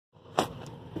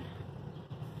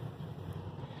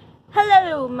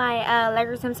Hello, my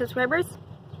likers and subscribers.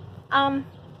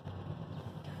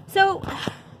 So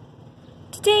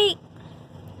today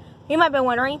you might be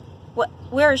wondering,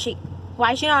 where is she?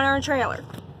 Why is she not in our trailer?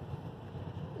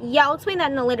 Yeah, I'll explain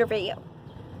that in a later video.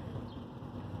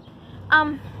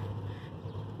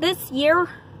 This year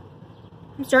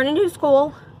I'm starting new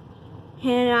school,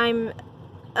 and I'm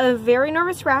a very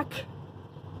nervous wreck.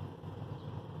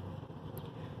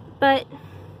 But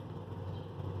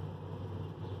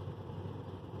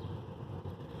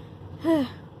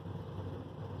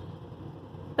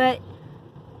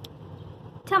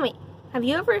tell me, have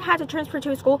you ever had to transfer to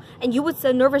a school and you was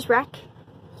a nervous wreck?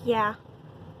 Yeah.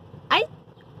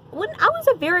 When I was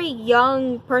a very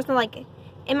young person, like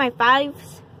in my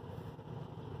 5s,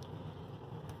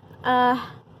 I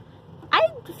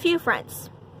had a few friends.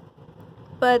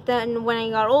 But then when I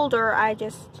got older, I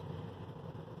just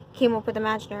came up with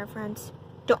imaginary friends.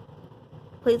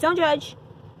 Please don't judge.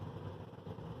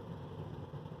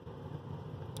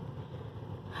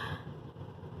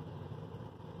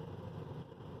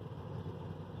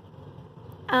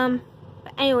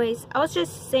 But anyways, I was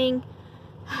just saying,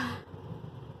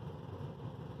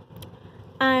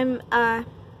 I'm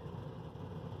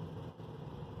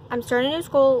starting a new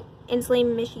school in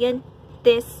Saline, Michigan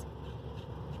this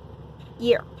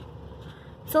year.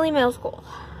 Saline Middle School.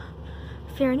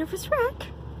 Very nervous wreck.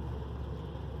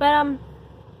 But,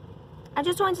 I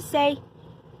just wanted to say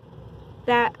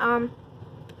that, no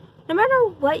matter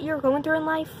what you're going through in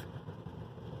life,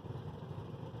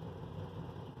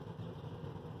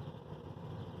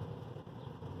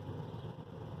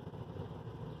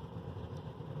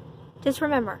 just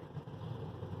remember,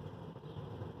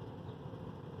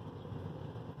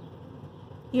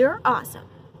 you're awesome.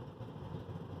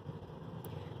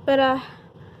 But,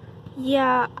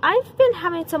 yeah, I've been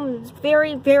having some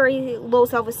very, very low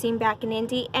self-esteem back in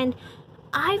Indy, and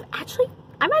I'm actually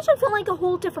feeling like a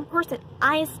whole different person.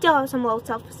 I still have some low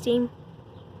self-esteem,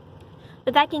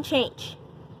 but that can change.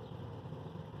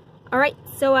 Alright,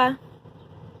 so,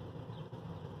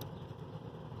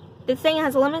 this thing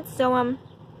has a limit, so,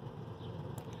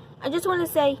 I just want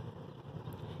to say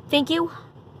thank you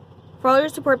for all your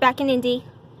support back in Indy,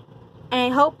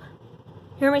 and I hope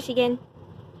here in Michigan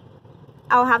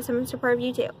I'll have some support of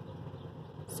you too.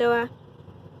 So,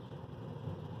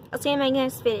 I'll see you in my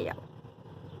next video.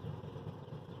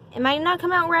 It might not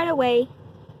come out right away.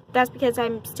 That's because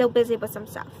I'm still busy with some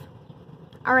stuff.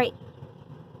 Alright.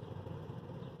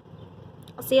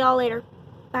 I'll see y'all later.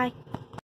 Bye.